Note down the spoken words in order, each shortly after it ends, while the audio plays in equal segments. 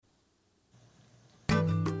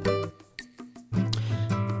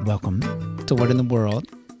Welcome to What in the World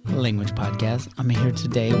Language Podcast. I'm here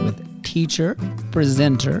today with teacher,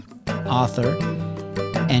 presenter, author,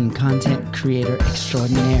 and content creator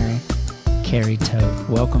extraordinaire, Carrie Toth.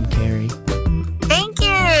 Welcome, Carrie. Thank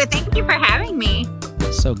you. Thank you for having me.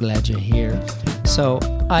 So glad you're here. So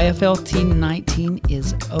IFLT 19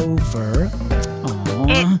 is over.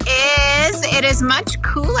 Aww. It is much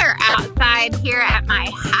cooler outside here at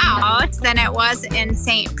my house than it was in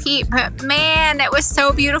St. Pete. But man, it was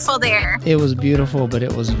so beautiful there. It was beautiful, but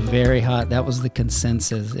it was very hot. That was the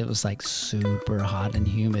consensus. It was like super hot and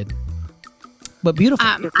humid. But beautiful.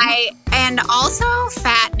 And also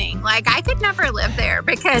fattening. Like I could never live there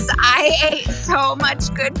because I ate so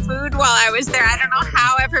much good food while I was there. I don't know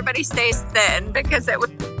how everybody stays thin because it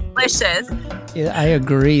was delicious. Yeah, I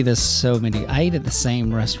agree. There's so many. I ate at the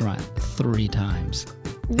same restaurant 3 times.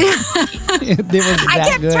 I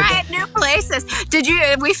kept trying new places.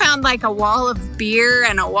 We found like a wall of beer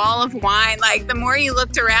and a wall of wine. Like the more you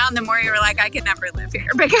looked around, the more you were like, I could never live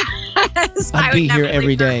here because I'd be here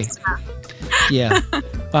every day. Yeah.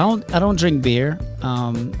 I don't drink beer.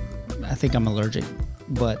 I think I'm allergic.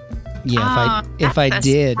 But yeah, if I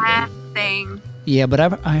did. Thing. Yeah, but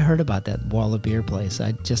I heard about that wall of beer place.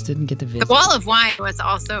 I just didn't get to visit. The wall of wine was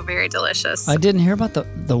also very delicious. I didn't hear about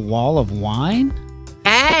the wall of wine?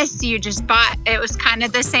 Yes, you just bought, it was kind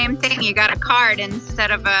of the same thing. You got a card instead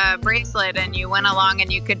of a bracelet and you went along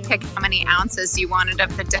and you could pick how many ounces you wanted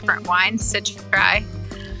of the different wines to try.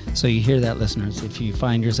 So you hear that, listeners. If you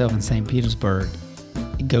find yourself in St. Petersburg,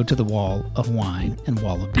 go to the wall of wine and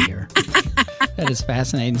wall of beer. That is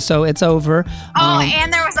fascinating. So it's over.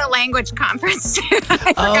 And there was a language conference too.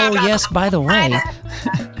 Yes. By the way,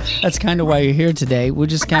 that's kind of why you're here today. We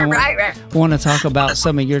just kind of want to talk about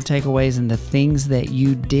some of your takeaways and the things that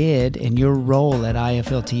you did and your role at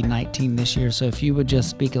IFLT 19 this year. So if you would just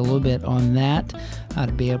speak a little bit on that,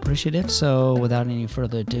 I'd be appreciative. So without any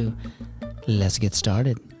further ado, let's get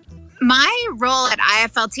started. My role at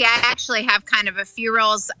IFLT, I actually have kind of a few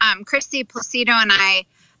roles. Christy Placido and I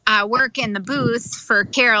work in the booth for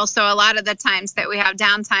Carol. So a lot of the times that we have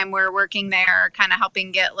downtime, we're working there, kind of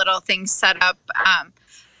helping get little things set up.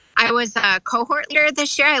 I was a cohort leader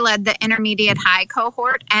this year. I led the intermediate high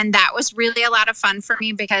cohort, and that was really a lot of fun for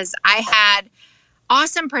me because I had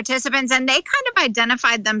awesome participants and they kind of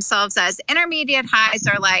identified themselves as intermediate highs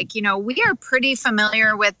are like, we are pretty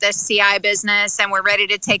familiar with this CI business and we're ready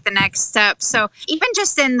to take the next step. So even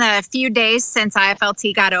just in the few days since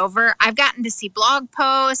IFLT got over, I've gotten to see blog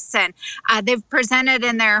posts and they've presented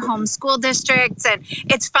in their home school districts. And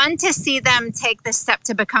it's fun to see them take the step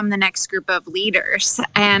to become the next group of leaders.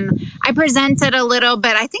 And I presented a little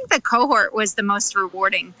bit. I think the cohort was the most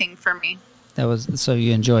rewarding thing for me. So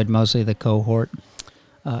you enjoyed mostly the cohort?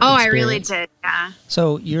 Experience. I really did. Yeah.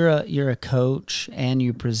 So you're a coach and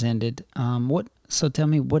you presented. So tell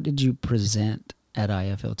me, what did you present at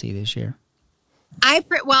IFLT this year?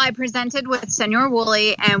 I presented with Senor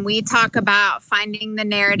Woolley, and we talk about finding the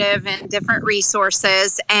narrative and different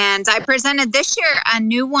resources. And I presented this year a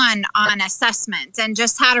new one on assessment and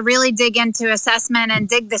just how to really dig into assessment and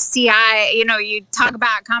dig the CI. You talk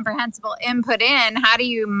about comprehensible input in. How do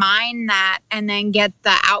you mine that and then get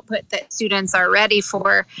the output that students are ready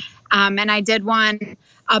for? And I did one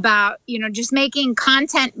about, just making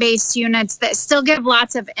content-based units that still give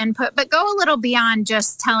lots of input, but go a little beyond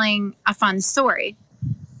just telling a fun story.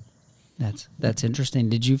 That's interesting.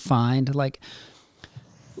 Did you find, like,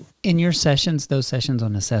 in your sessions, those sessions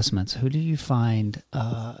on assessments, who do you find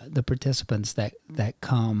the participants that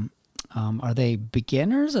come? Are they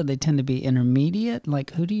beginners or they tend to be intermediate?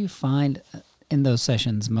 Like, who do you find in those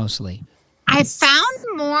sessions mostly? I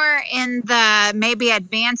found more in the maybe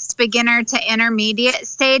advanced beginner to intermediate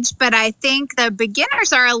stage, but I think the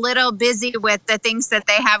beginners are a little busy with the things that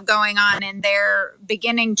they have going on in their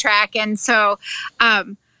beginning track. And so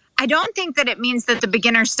I don't think that it means that the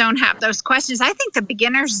beginners don't have those questions. I think the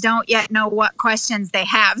beginners don't yet know what questions they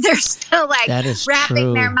have. They're still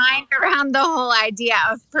wrapping their mind around the whole idea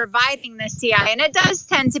of providing the CI. And it does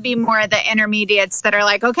tend to be more the intermediates that are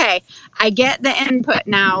like, okay, I get the input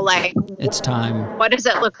now. Like, it's time. What does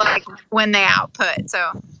it look like when they output?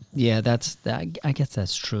 So yeah, I guess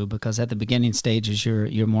that's true because at the beginning stages,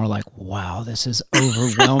 you're more like, wow, this is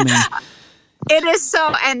overwhelming. It is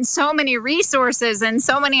so many resources and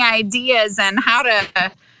so many ideas and how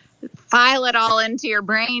to file it all into your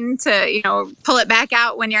brain to, pull it back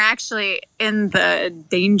out when you're actually in the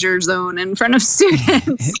danger zone in front of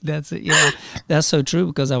students. That's it. Yeah, that's so true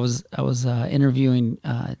because I was interviewing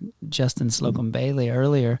Justin Slocum Bailey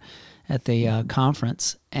earlier at the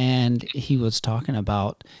conference, and he was talking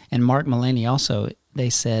about, and Mark Mullaney also,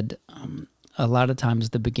 they said, a lot of times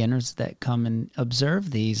the beginners that come and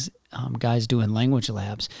observe these guys doing language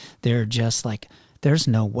labs, they're just like, there's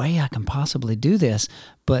no way I can possibly do this.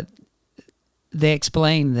 But they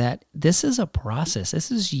explain that this is a process.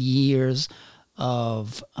 This is years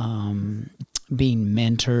of being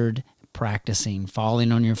mentored, practicing,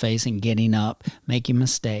 falling on your face and getting up, making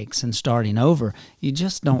mistakes and starting over. You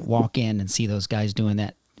just don't walk in and see those guys doing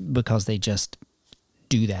that because they just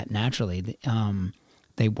do that naturally.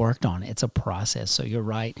 They worked on it. It's a process. So you're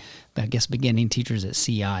right. I guess beginning teachers at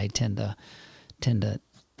CI tend to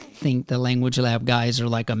think the language lab guys are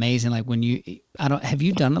like amazing. Like when have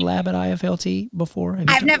you done a lab at IFLT before?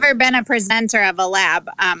 I've never been a presenter of a lab.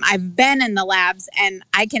 I've been in the labs, and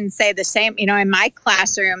I can say the same, in my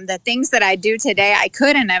classroom, the things that I do today, I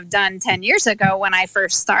couldn't have done 10 years ago when I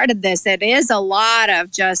first started this. It is a lot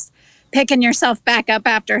of just picking yourself back up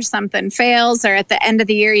after something fails, or at the end of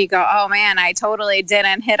the year, you go, oh man, I totally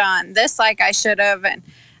didn't hit on this like I should have. And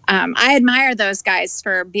I admire those guys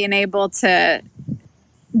for being able to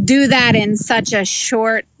do that in such a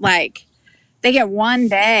short, they get one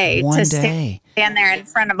day to stand there in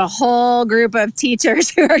front of a whole group of teachers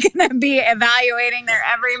who are going to be evaluating their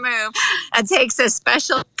every move. It takes a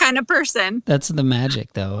special kind of person. That's the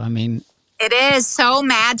magic, though. I mean, it is so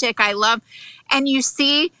magic. And you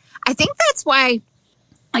see, I think that's why,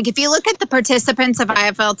 if you look at the participants of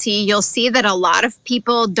IFLT, you'll see that a lot of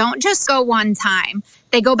people don't just go one time.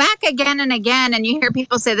 They go back again and again, and you hear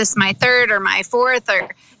people say, this is my third or my fourth or,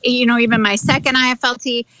 even my second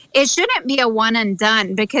IFLT. It shouldn't be a one and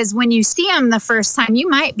done, because when you see them the first time, you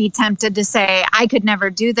might be tempted to say, I could never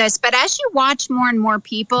do this. But as you watch more and more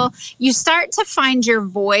people, you start to find your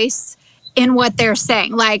voice in what they're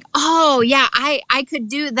saying. Like, oh yeah, I could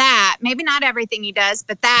do that. Maybe not everything he does,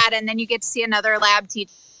 but that. And then you get to see another lab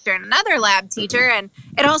teacher and another lab teacher, and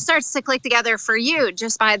it all starts to click together for you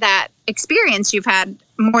just by that experience you've had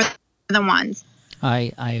more than once.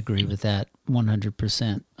 I agree with that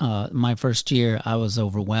 100%. My first year, I was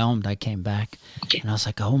overwhelmed. I came back and I was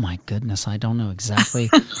like, oh my goodness, I don't know exactly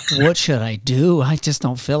what should I do. I just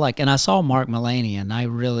don't feel like, and I saw Mark Mullaney, and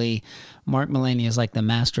Mark Mullaney is like the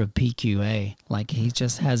master of PQA. Like he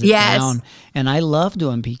just has it down. And I love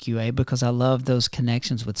doing PQA because I love those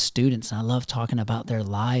connections with students, and I love talking about their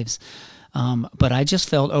lives. But I just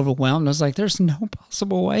felt overwhelmed. I was like, there's no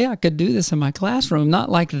possible way I could do this in my classroom,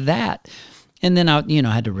 not like that. And then I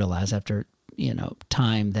had to realize after,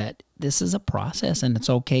 time that this is a process, and it's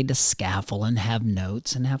okay to scaffold and have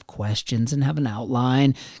notes and have questions and have an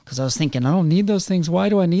outline, because I was thinking, I don't need those things. Why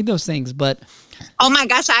do I need those things? But oh my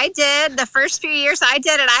gosh, I did. The first few years I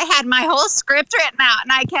did it, I had my whole script written out,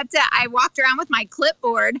 and I kept it. I walked around with my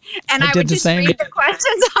clipboard, and I would just read the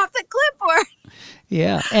questions off the clipboard.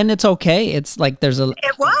 Yeah, and it's okay. It's like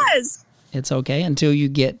it's okay until you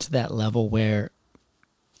get to that level where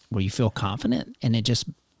you feel confident, and it just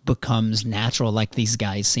becomes natural. Like these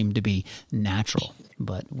guys seem to be natural,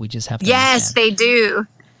 but we just have to Yes, they do.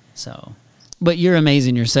 So, but you're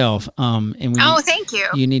amazing yourself. And thank you.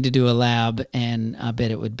 You need to do a lab, and I bet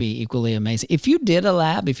it would be equally amazing. If you did a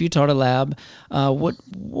lab, if you taught a lab,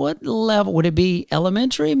 what level would it be?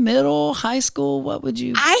 Elementary, middle, high school? What would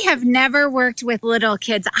you? I have never worked with little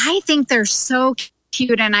kids. I think they're so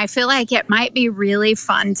cute, and I feel like it might be really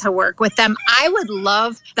fun to work with them. I would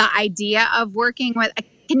love the idea of working with.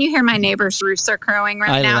 Can you hear my neighbor's roosters are crowing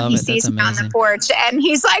right now? He sees me on the porch, and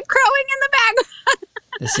he's like crowing in the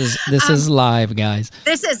background. This is live, guys.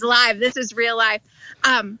 This is live. This is real life.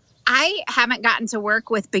 I haven't gotten to work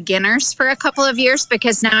with beginners for a couple of years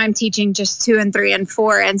because now I'm teaching just 2 and 3 and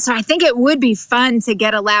 4. And so I think it would be fun to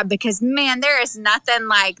get a lab because, man, there is nothing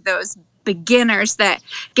like those beginners that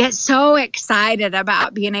get so excited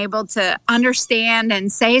about being able to understand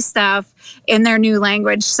and say stuff in their new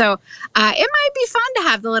language. So it might be fun to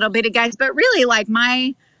have the little bitty guys, but really like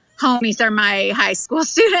my homies are my high school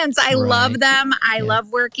students. I love them. I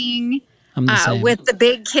love working with the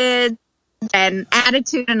big kids and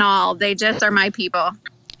attitude and all. They just are my people.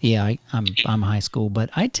 Yeah, I'm high school,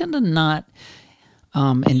 but I tend to not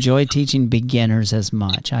enjoy teaching beginners as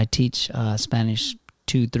much. I teach Spanish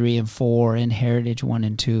 2, 3, and 4, and Heritage 1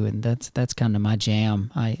 and 2, and that's kind of my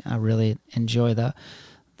jam. I really enjoy the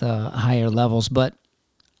higher levels, but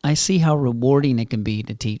I see how rewarding it can be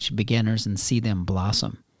to teach beginners and see them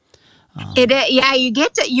blossom.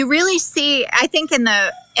 You really see, I think in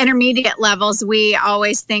the intermediate levels, we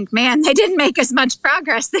always think, man, they didn't make as much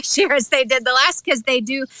progress this year as they did the last, because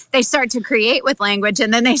they start to create with language,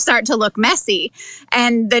 and then they start to look messy.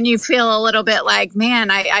 And then you feel a little bit like,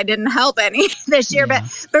 man, I didn't help any this year, but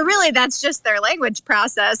really that's just their language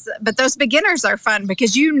process. But those beginners are fun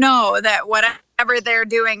because you know that whatever whatever they're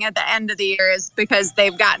doing at the end of the year is because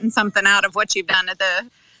they've gotten something out of what you've done at the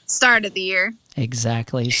start of the year.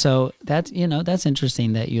 Exactly. So that's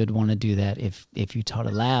interesting that you'd want to do that if you taught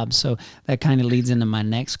a lab. So that kind of leads into my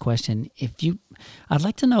next question. I'd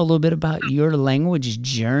like to know a little bit about your language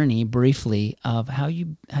journey briefly, of how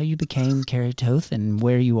you became Carrie Toth and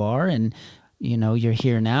where you are, and you're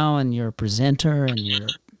here now and you're a presenter and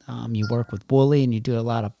you work with Wooly and you do a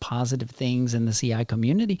lot of positive things in the CI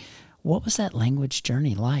community. What was that language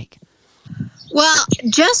journey like? Well,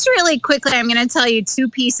 just really quickly, I'm going to tell you two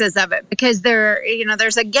pieces of it because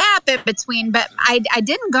there's a gap in between, but I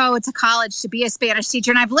didn't go to college to be a Spanish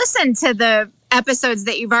teacher. And I've listened to the episodes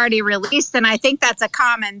that you've already released, and I think that's a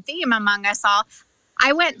common theme among us all.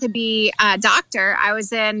 I went to be a doctor. I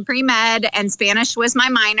was in pre-med and Spanish was my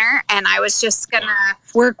minor, and I was just going to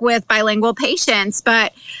work with bilingual patients.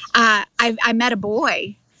 But I met a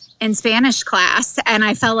boy in Spanish class and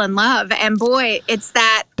I fell in love. And boy, it's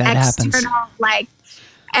that external, like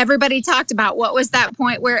everybody talked about, what was that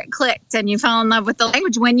point where it clicked and you fell in love with the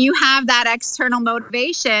language? When you have that external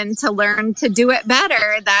motivation to learn to do it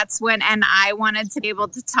better, that's when, and I wanted to be able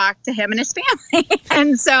to talk to him and his family.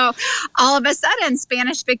 And so all of a sudden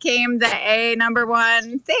Spanish became the number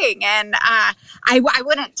one thing. And I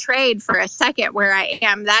wouldn't trade for a second where I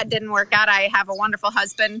am. That didn't work out. I have a wonderful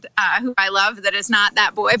husband who I love that is not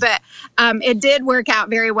that boy, but it did work out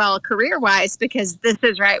very well career-wise because this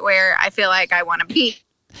is right where I feel like I want to be.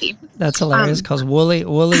 That's hilarious because Wooly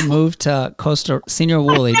moved to Senior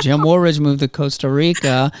Wooly. Jim Woolridge moved to Costa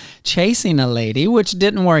Rica chasing a lady, which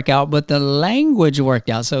didn't work out, but the language worked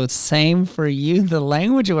out. So it's same for you. The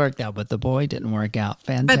language worked out, but the boy didn't work out.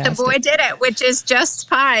 Fantastic. But the boy did it, which is just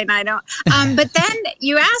fine. I don't. But then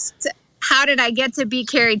you asked, how did I get to be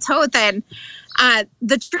Carrie Toth? And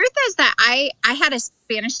the truth is that I had a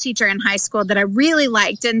Spanish teacher in high school that I really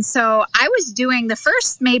liked. And so I was doing the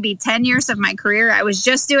first maybe 10 years of my career, I was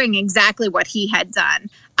just doing exactly what he had done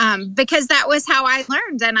because that was how I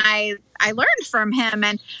learned. And I learned from him.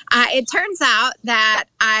 And it turns out that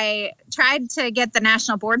I tried to get the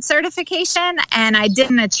national board certification and I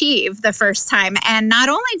didn't achieve the first time. And not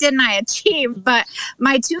only didn't I achieve, but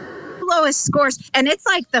my two lowest scores, and it's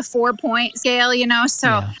like the 4-point scale,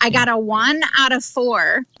 so I got a 1 out of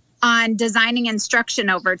 4 on designing instruction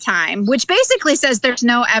over time, which basically says there's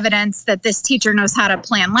no evidence that this teacher knows how to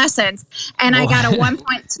plan lessons. And I got a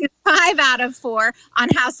 1.25 out of 4 on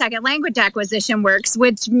how second language acquisition works,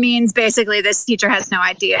 which means basically this teacher has no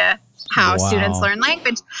idea how students learn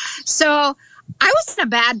language. So I was in a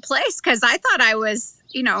bad place because I thought I was,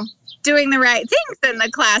 doing the right things in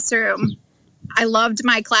the classroom. I loved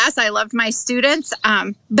my class. I loved my students.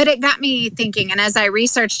 But it got me thinking. And as I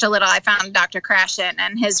researched a little, I found Dr. Krashen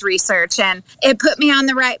and his research, and it put me on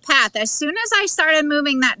the right path. As soon as I started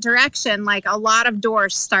moving that direction, like a lot of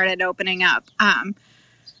doors started opening up.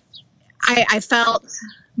 I felt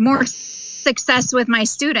more success with my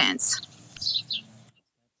students.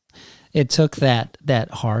 It took that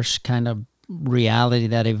harsh kind of reality,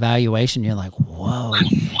 that evaluation. You're like, whoa.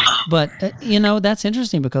 But, that's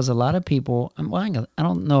interesting because a lot of people, well, I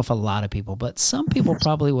don't know if a lot of people, but some people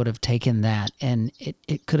probably would have taken that and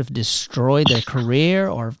it could have destroyed their career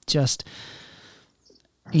or just,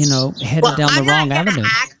 headed down the wrong avenue. I'm not going to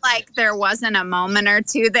act like there wasn't a moment or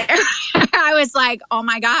two there. I was like, oh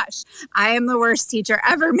my gosh, I am the worst teacher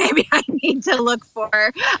ever. Maybe I need to look for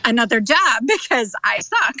another job because I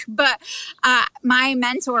suck. But my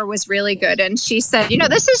mentor was really good. And she said,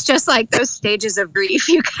 this is just like those stages of grief.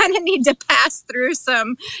 You kind of need to pass through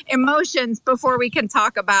some emotions before we can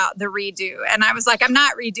talk about the redo. And I was like, I'm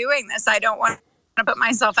not redoing this. I don't want to put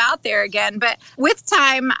myself out there again. But with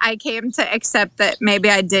time, I came to accept that maybe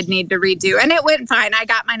I did need to redo. And it went fine. I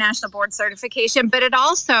got my national board certification. But it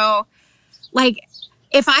also,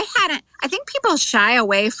 if I hadn't, I think people shy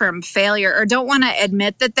away from failure or don't want to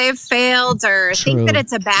admit that they've failed or think that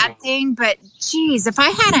it's a bad thing. But geez, if I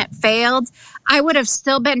hadn't failed, I would have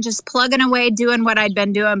still been just plugging away doing what I'd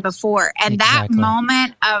been doing before. And that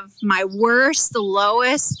moment of my worst,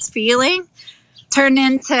 lowest feeling turned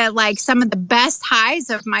into some of the best highs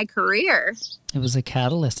of my career. It was a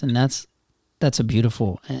catalyst, and that's a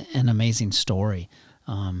beautiful and amazing story.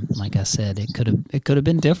 Like I said, it could have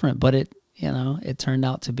been different, but it turned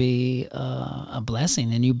out to be a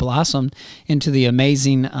blessing, and you blossomed into the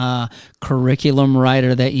amazing curriculum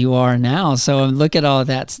writer that you are now. So look at all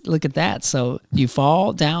that. Look at that. So you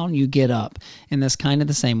fall down, you get up, and that's kind of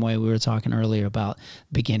the same way we were talking earlier about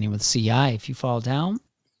beginning with CI. If you fall down,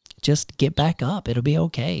 just get back up. It'll be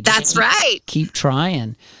okay. That's right. Keep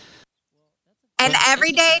trying. And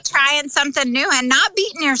every day trying something new and not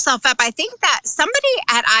beating yourself up. I think that somebody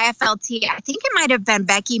at IFLT, I think it might have been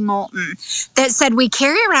Becky Moulton, that said we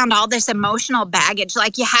carry around all this emotional baggage.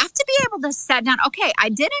 Like you have to be able to set down, okay, I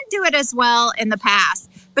didn't do it as well in the past,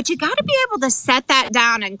 but you got to be able to set that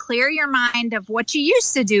down and clear your mind of what you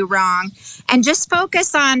used to do wrong and just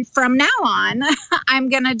focus on from now on, I'm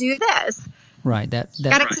going to do this. Right. That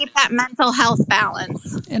got to keep that mental health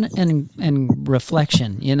balance and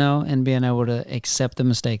reflection, you know, and being able to accept the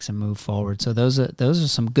mistakes and move forward. So those are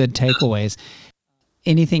some good takeaways.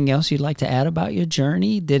 Anything else you'd like to add about your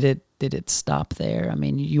journey? Did it stop there? I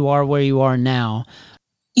mean, you are where you are now.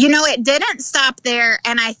 You know, it didn't stop there,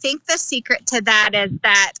 and I think the secret to that is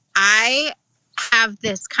that I have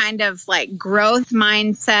this kind of like growth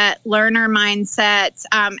mindset, learner mindset.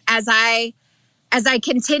 As I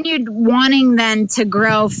continued wanting then to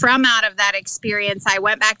grow from out of that experience, I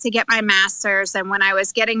went back to get my master's. And when I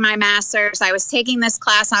was getting my master's, I was taking this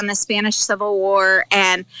class on the Spanish Civil War.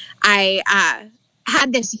 And I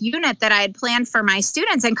had this unit that I had planned for my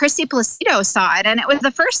students. And Christy Placido saw it. And it was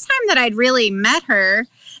the first time that I'd really met her.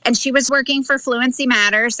 And she was working for Fluency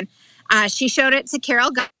Matters. And she showed it to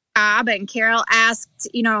Carol Gobb, and Carol asked,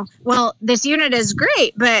 you know, well, this unit is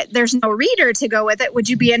great, but there's no reader to go with it. Would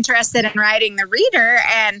you be interested in writing the reader?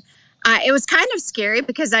 And it was kind of scary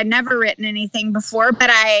because I'd never written anything before, but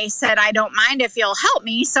I said, I don't mind if you'll help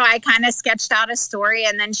me. So I kind of sketched out a story,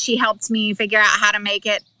 and then she helped me figure out how to make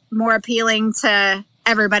it more appealing to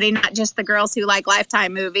everybody, not just the girls who like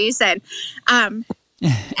Lifetime movies. And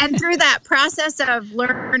and through that process of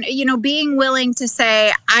being willing to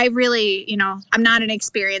say, I really, I'm not an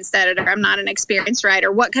experienced editor. I'm not an experienced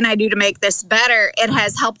writer. What can I do to make this better? It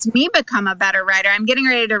has helped me become a better writer. I'm getting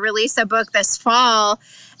ready to release a book this fall.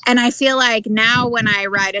 And I feel like now when I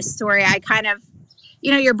write a story, I kind of,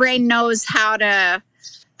 your brain knows how to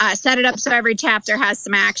set it up so every chapter has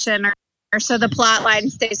some action, or so the plot line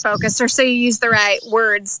stays focused, or so you use the right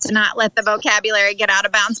words to not let the vocabulary get out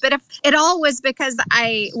of bounds. But if it all was because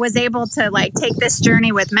I was able to take this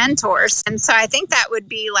journey with mentors. And so I think that would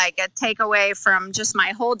be like a takeaway from just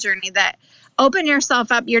my whole journey, that open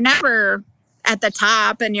yourself up. You're never at the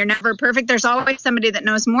top and you're never perfect. There's always somebody that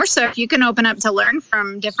knows more. So if you can open up to learn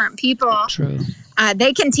from different people, true,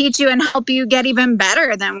 they can teach you and help you get even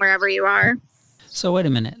better than wherever you are. So wait a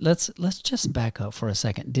minute. Let's just back up for a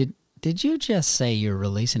second. Did you just say you're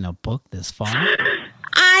releasing a book this fall?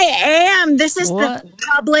 I am. This is the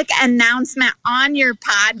public announcement on your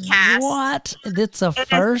podcast. What? It's a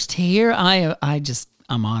first here? I'm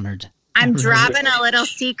honored. I'm dropping a little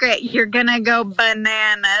secret. You're going to go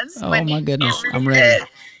bananas. Oh, my goodness. I'm ready.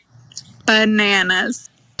 Bananas.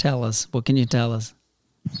 Tell us. What can you tell us?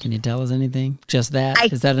 Can you tell us anything? Just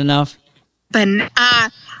that? Is that enough? Bananas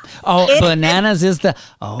is the...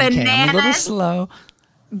 Oh, okay, bananas. I'm a little slow.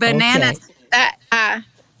 Bananas. Okay.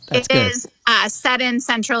 It good. Is set in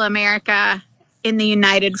Central America in the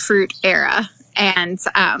United Fruit era. And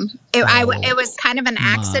it was kind of an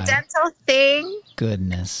accidental thing.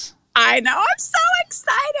 Goodness. I know. I'm so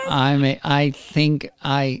excited. I think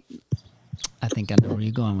I know where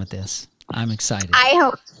you're going with this. I'm excited. I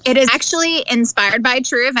hope. It is actually inspired by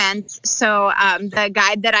true events. So the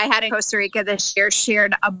guide that I had in Costa Rica this year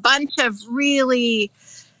shared a bunch of really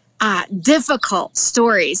difficult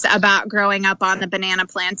stories about growing up on the banana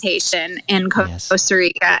plantation in Costa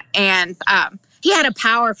Rica. And he had a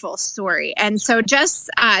powerful story. And so just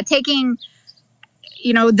taking,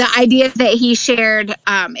 the ideas that he shared,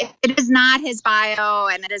 it is not his bio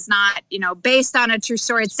and it is not, based on a true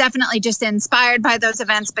story. It's definitely just inspired by those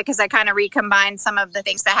events because I kind of recombined some of the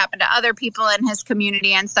things that happened to other people in his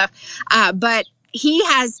community and stuff. But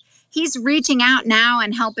he's reaching out now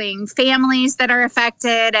and helping families that are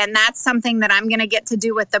affected. And that's something that I'm going to get to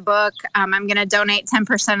do with the book. I'm going to donate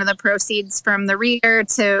 10% of the proceeds from the reader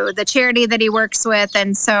to the charity that he works with.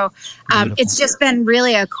 And so it's just been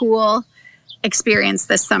really a cool experience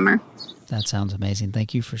this summer. That sounds amazing.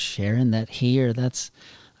 Thank you for sharing that here.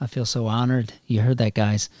 I feel so honored. You heard that,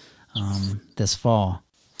 guys, this fall.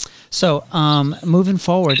 So moving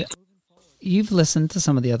forward, you've listened to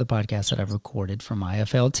some of the other podcasts that I've recorded from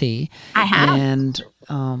IFLT. I have. And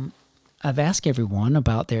I've asked everyone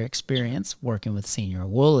about their experience working with Senior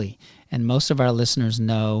Woolley. And most of our listeners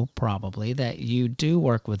know probably that you do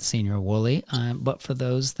work with Senior Woolley. But for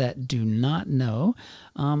those that do not know,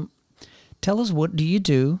 tell us, what do you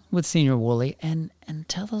do with Senior Woolley? And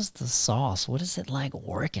tell us the sauce. What is it like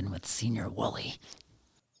working with Senior Woolley?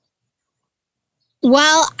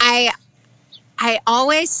 Well, I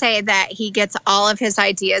always say that he gets all of his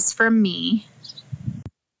ideas from me.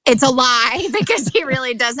 it's a lie because he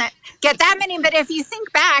really doesn't get that many. But if you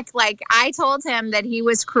think back, like I told him that he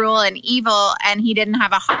was cruel and evil and he didn't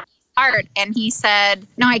have a heart. And he said,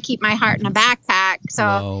 no, I keep my heart in a backpack.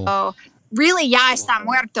 So really, ya está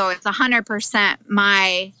muerto. It's 100%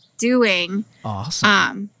 my doing.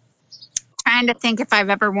 Awesome. Trying to think if I've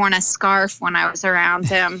ever worn a scarf when I was around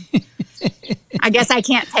him. I guess I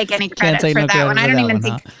can't take any credit for that one. I don't even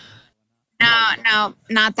think. No,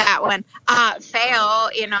 not that one. Feo,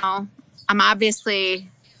 I'm obviously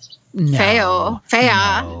Feo.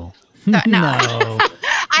 No.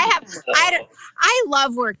 I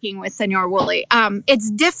love working with Senor Woolley. It's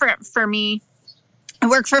different for me. I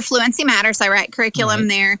work for Fluency Matters. I write curriculum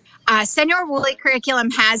there. Senor Woolley curriculum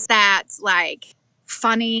has that like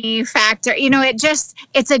funny factor.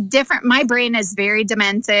 It's a different, my brain is very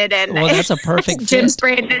demented, and that's a perfect Jim's fit.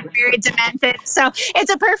 brain is very demented. So it's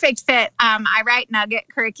a perfect fit. I write Nugget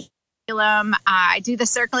curriculum. I do the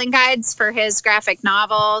circling guides for his graphic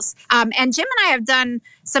novels. And Jim and I have done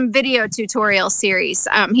some video tutorial series.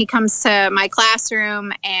 He comes to my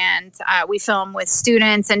classroom and we film with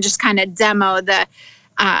students and just kind of demo the,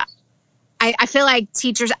 I feel like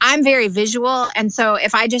teachers, I'm very visual. And so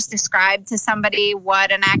if I just describe to somebody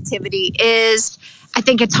what an activity is, I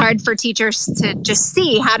think it's hard for teachers to just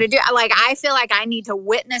see how to do it. Like, I feel like I need to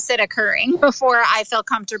witness it occurring before I feel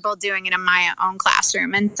comfortable doing it in my own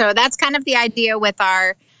classroom. And so that's kind of the idea with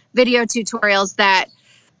our video tutorials, that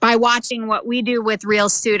by watching what we do with real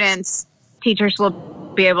students, teachers will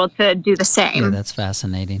be able to do the same. Yeah, that's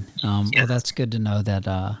fascinating. Well, that's good to know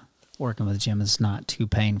that working with Jim is not too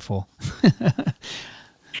painful.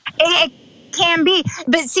 It can be,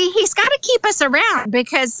 but see, he's got to keep us around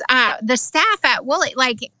because the staff at Woolley,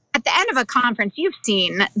 like at the end of a conference, you've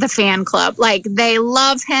seen the fan club, like they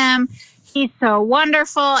love him. He's so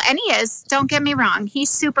wonderful, and he is, don't get me wrong, he's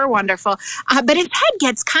super wonderful, but his head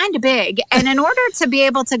gets kind of big, and in order to be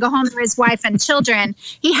able to go home to his wife and children,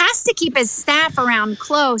 he has to keep his staff around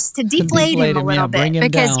close to deflate him a little bit,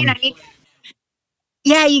 because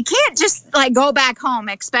you can't just like go back home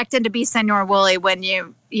expecting to be Senor Woolley when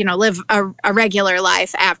you live a regular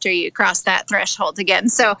life after you cross that threshold again.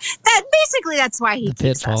 So that's why he the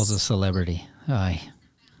pitfalls of celebrity. Aye.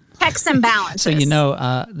 Checks and balances. So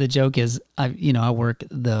the joke is, I work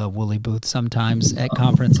the Woolley booth sometimes at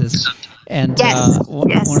conferences, and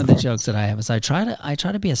one of the jokes that I have is I try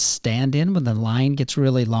to be a stand-in when the line gets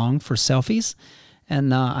really long for selfies.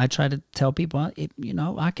 And I try to tell people,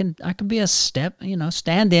 I can be a stand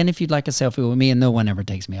in if you'd like a selfie with me, and no one ever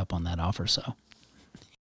takes me up on that offer. So,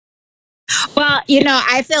 well,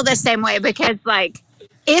 I feel the same way because, like,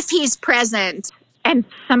 if he's present and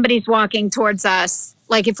somebody's walking towards us,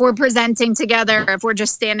 like if we're presenting together, if we're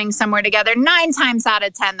just standing somewhere together, 9 times out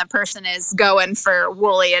of 10, the person is going for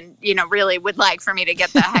Woolley and really would like for me to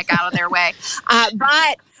get the heck out of their way,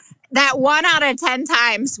 but. That 1 out of 10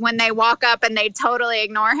 times when they walk up and they totally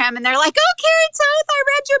ignore him and they're like, "Oh, Carrie Toth, I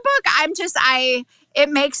read your book." It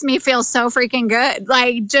makes me feel so freaking good.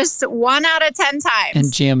 Like just 1 out of 10 times.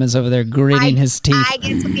 And Jim is over there gritting his teeth. I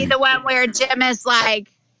get to be the one where Jim is like,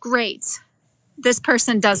 "Great, this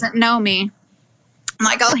person doesn't know me." I'm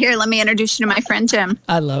like, "Oh, here, let me introduce you to my friend Jim."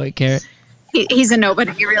 I love it, Carrie. He's a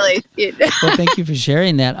nobody, really. Well, thank you for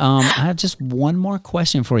sharing that. I have just one more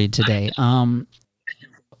question for you today.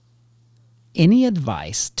 Any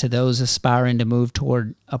advice to those aspiring to move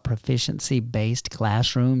toward a proficiency-based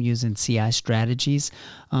classroom using CI strategies,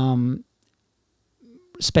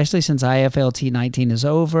 especially since IFLT 19 is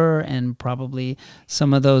over and probably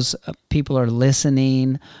some of those people are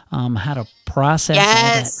listening, how to process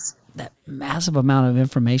all that massive amount of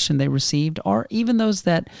information they received, or even those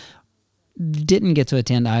that didn't get to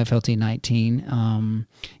attend IFLT 19?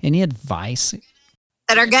 Any advice?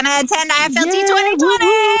 That are going to attend IFLT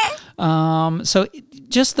 2020. So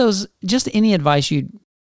just any advice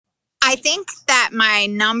I think that my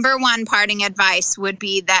number one parting advice would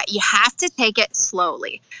be that you have to take it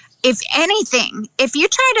slowly. If anything, if you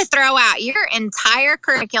try to throw out your entire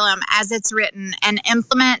curriculum as it's written and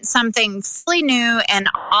implement something fully new in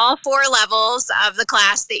all 4 levels of the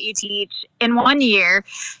class that you teach in 1 year,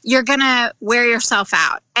 you're going to wear yourself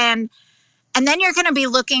out. And then you're going to be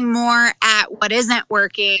looking more at what isn't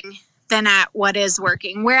working than at what is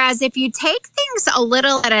working. Whereas if you take things a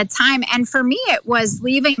little at a time, and for me, it was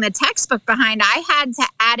leaving the textbook behind. I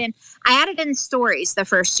added in stories the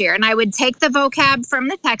first year, and I would take the vocab from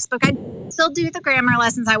the textbook. I'd still do the grammar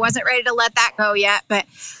lessons. I wasn't ready to let that go yet, but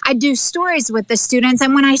I'd do stories with the students.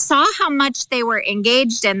 And when I saw how much they were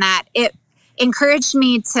engaged in that, it encouraged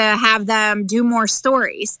me to have them do more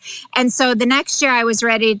stories. And so the next year I was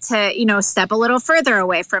ready to, step a little further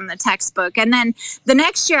away from the textbook. And then the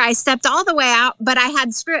next year I stepped all the way out, but I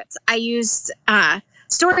had scripts. I used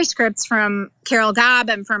story scripts from Carol Gobb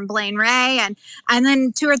and from Blaine Ray. And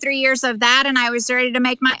then 2 or 3 years of that, and I was ready to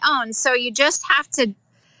make my own. So you just have to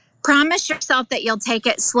promise yourself that you'll take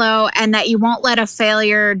it slow and that you won't let a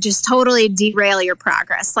failure just totally derail your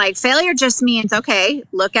progress. Like, failure just means, okay,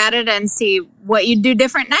 look at it and see what you do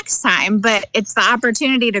different next time, but it's the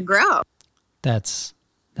opportunity to grow. That's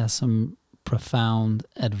some profound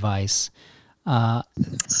advice.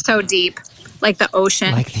 So deep, like the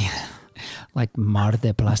ocean. Like Mar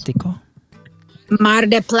de Plástico. Mar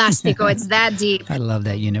de Plástico, it's that deep. I love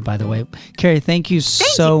that unit, by the way. Carrie, thank you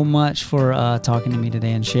so much for talking to me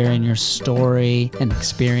today and sharing your story and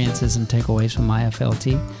experiences and takeaways from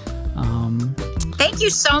IFLT. Thank you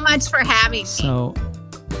so much for having me. So,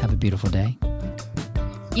 have a beautiful day.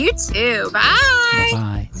 You too. Bye.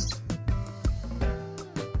 Bye.